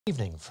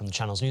Evening from the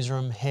Channel's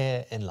newsroom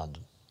here in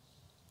London.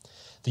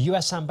 The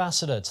US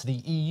ambassador to the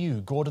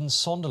EU, Gordon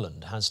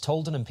Sondland, has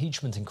told an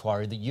impeachment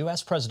inquiry that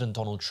US President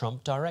Donald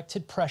Trump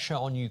directed pressure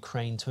on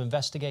Ukraine to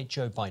investigate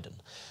Joe Biden.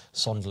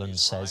 Sondland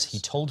says he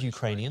told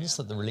Ukrainians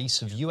that the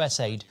release of US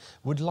aid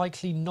would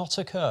likely not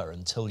occur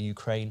until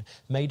Ukraine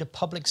made a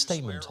public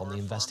statement on the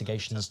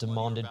investigations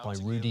demanded by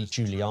Rudy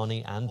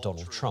Giuliani and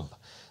Donald Trump.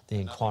 The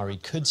inquiry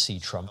could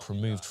see Trump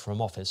removed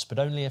from office, but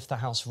only if the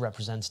House of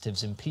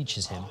Representatives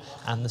impeaches him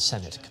and the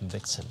Senate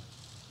convicts him.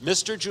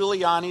 Mr.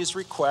 Giuliani's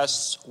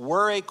requests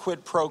were a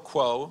quid pro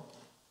quo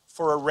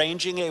for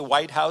arranging a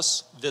White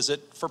House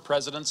visit for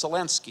President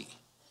Zelensky.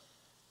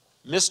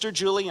 Mr.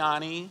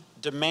 Giuliani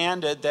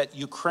demanded that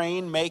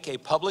Ukraine make a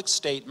public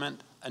statement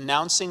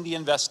announcing the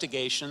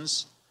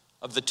investigations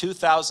of the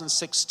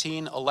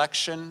 2016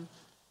 election,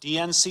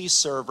 DNC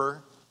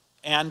server,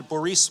 and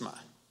Burisma.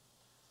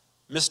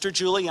 Mr.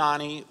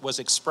 Giuliani was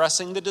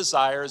expressing the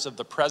desires of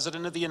the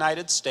President of the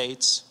United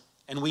States,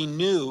 and we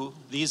knew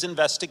these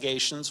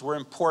investigations were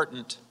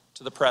important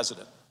to the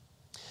President.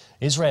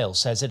 Israel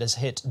says it has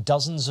hit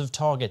dozens of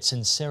targets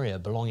in Syria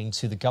belonging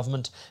to the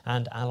government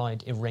and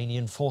allied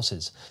Iranian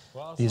forces.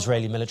 The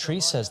Israeli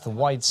military says the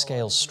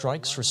wide-scale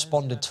strikes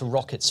responded to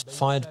rockets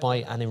fired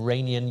by an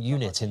Iranian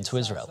unit into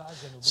Israel.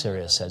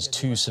 Syria says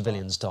 2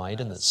 civilians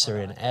died and that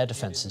Syrian air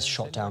defences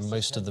shot down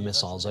most of the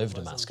missiles over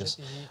Damascus.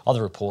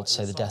 Other reports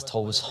say the death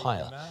toll was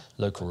higher.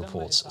 Local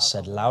reports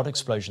said loud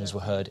explosions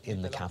were heard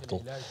in the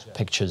capital.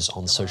 Pictures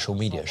on social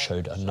media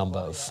showed a number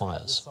of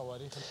fires.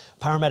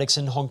 Paramedics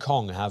in Hong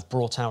Kong have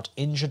brought out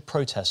injured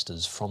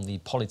protesters from the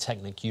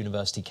Polytechnic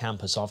University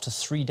campus after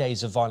 3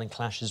 days of violent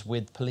clashes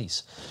with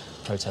police.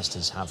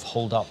 Protesters have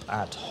holed up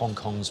at Hong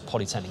Kong's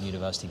Polytechnic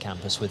University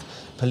campus, with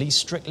police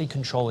strictly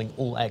controlling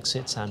all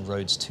exits and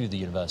roads to the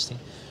university.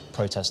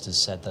 Protesters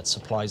said that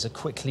supplies are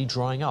quickly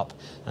drying up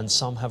and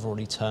some have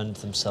already turned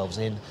themselves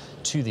in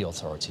to the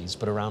authorities,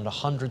 but around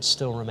 100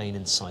 still remain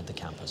inside the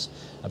campus.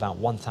 About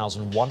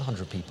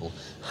 1,100 people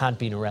had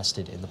been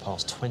arrested in the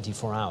past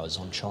 24 hours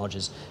on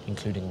charges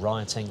including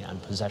rioting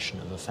and possession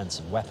of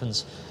offensive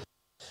weapons.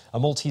 A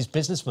Maltese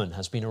businessman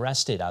has been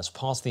arrested as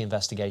part of the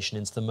investigation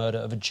into the murder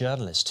of a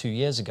journalist 2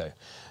 years ago.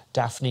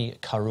 Daphne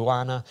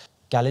Caruana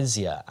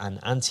Galizia, an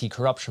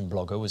anti-corruption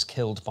blogger, was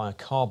killed by a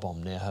car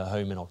bomb near her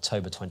home in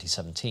October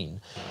 2017.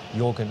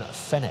 Jorgen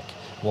Fenech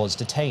was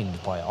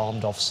detained by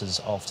armed officers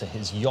after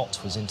his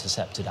yacht was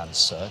intercepted and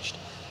searched.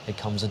 It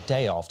comes a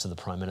day after the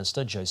Prime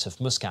Minister,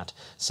 Joseph Muscat,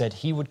 said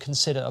he would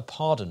consider a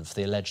pardon for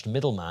the alleged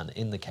middleman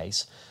in the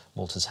case.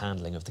 Malta's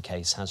handling of the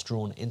case has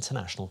drawn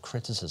international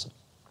criticism.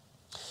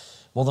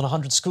 More than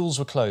 100 schools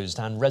were closed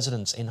and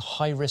residents in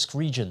high-risk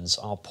regions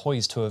are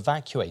poised to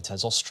evacuate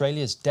as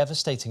Australia's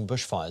devastating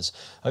bushfires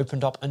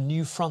opened up a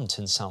new front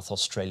in South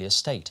Australia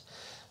state.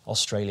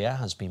 Australia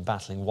has been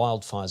battling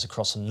wildfires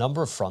across a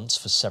number of fronts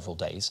for several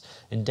days,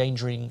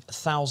 endangering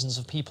thousands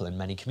of people in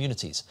many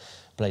communities.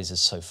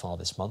 Blazes so far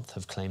this month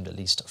have claimed at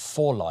least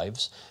 4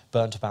 lives,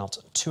 burnt about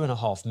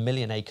 2.5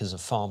 million acres of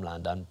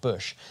farmland and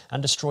bush,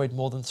 and destroyed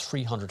more than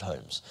 300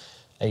 homes.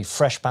 A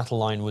fresh battle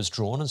line was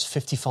drawn as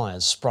 50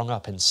 fires sprung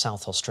up in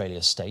South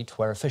Australia state,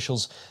 where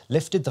officials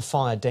lifted the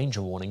fire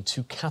danger warning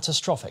to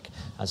catastrophic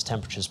as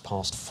temperatures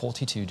passed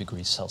 42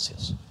 degrees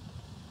Celsius.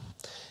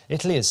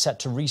 Italy is set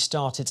to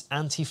restart its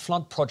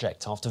anti-flood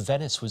project after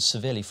Venice was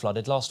severely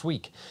flooded last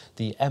week.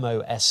 The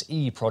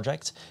MOSE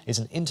project is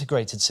an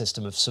integrated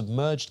system of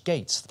submerged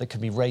gates that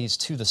can be raised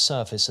to the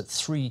surface at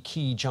 3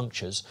 key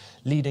junctures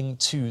leading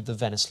to the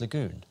Venice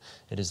lagoon.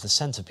 It is the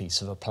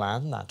centrepiece of a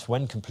plan that,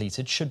 when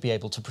completed, should be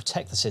able to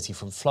protect the city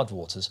from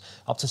floodwaters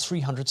up to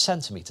 300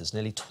 centimetres,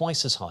 nearly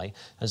twice as high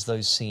as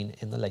those seen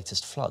in the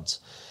latest floods.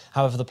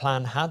 However, the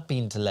plan had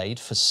been delayed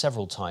for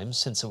several times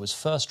since it was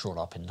first drawn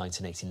up in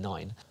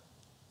 1989.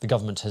 The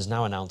government has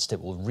now announced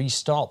it will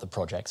restart the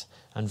project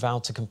and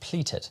vowed to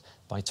complete it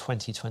by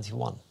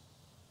 2021.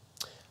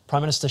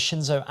 Prime Minister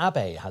Shinzo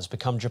Abe has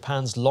become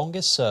Japan's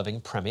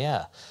longest-serving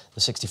premier. The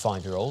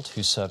 65-year-old,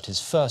 who served his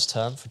first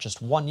term for just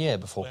 1 year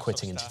before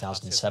quitting in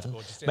 2007,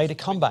 made a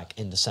comeback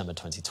in December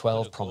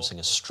 2012, promising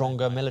a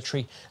stronger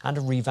military and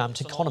a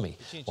revamped economy,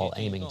 while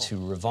aiming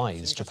to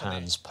revise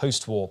Japan's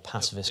post-war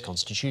pacifist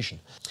constitution.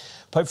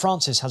 Pope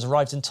Francis has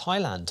arrived in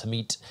Thailand to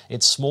meet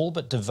its small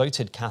but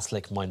devoted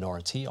Catholic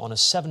minority on a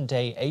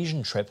 7-day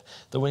Asian trip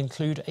that will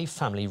include a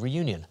family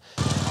reunion.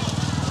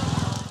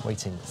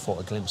 Waiting for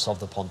a glimpse of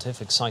the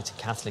pontiff, excited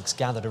Catholics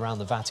gathered around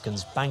the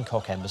Vatican's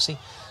Bangkok embassy.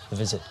 The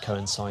visit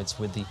coincides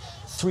with the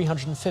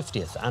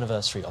 350th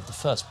anniversary of the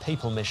first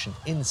papal mission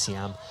in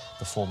Siam,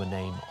 the former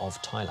name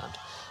of Thailand.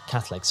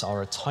 Catholics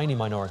are a tiny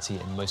minority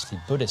in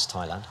mostly Buddhist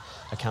Thailand,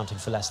 accounting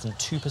for less than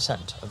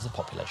 2% of the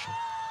population.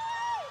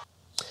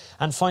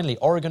 And finally,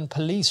 Oregon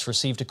police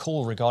received a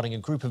call regarding a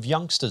group of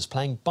youngsters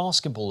playing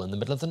basketball in the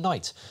middle of the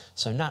night.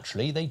 So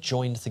naturally, they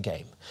joined the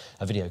game.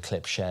 A video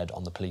clip shared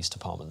on the police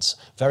department's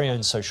very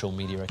own social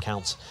media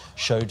account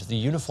showed the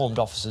uniformed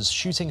officers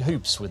shooting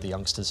hoops with the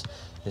youngsters.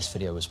 This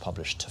video was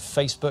published to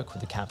Facebook with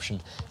the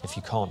caption, "If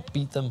you can't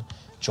beat them,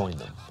 join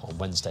them." On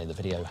Wednesday, the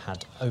video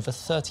had over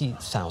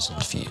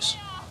 30,000 views.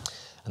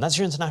 And that's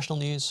your international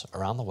news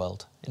around the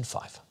world in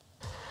 5.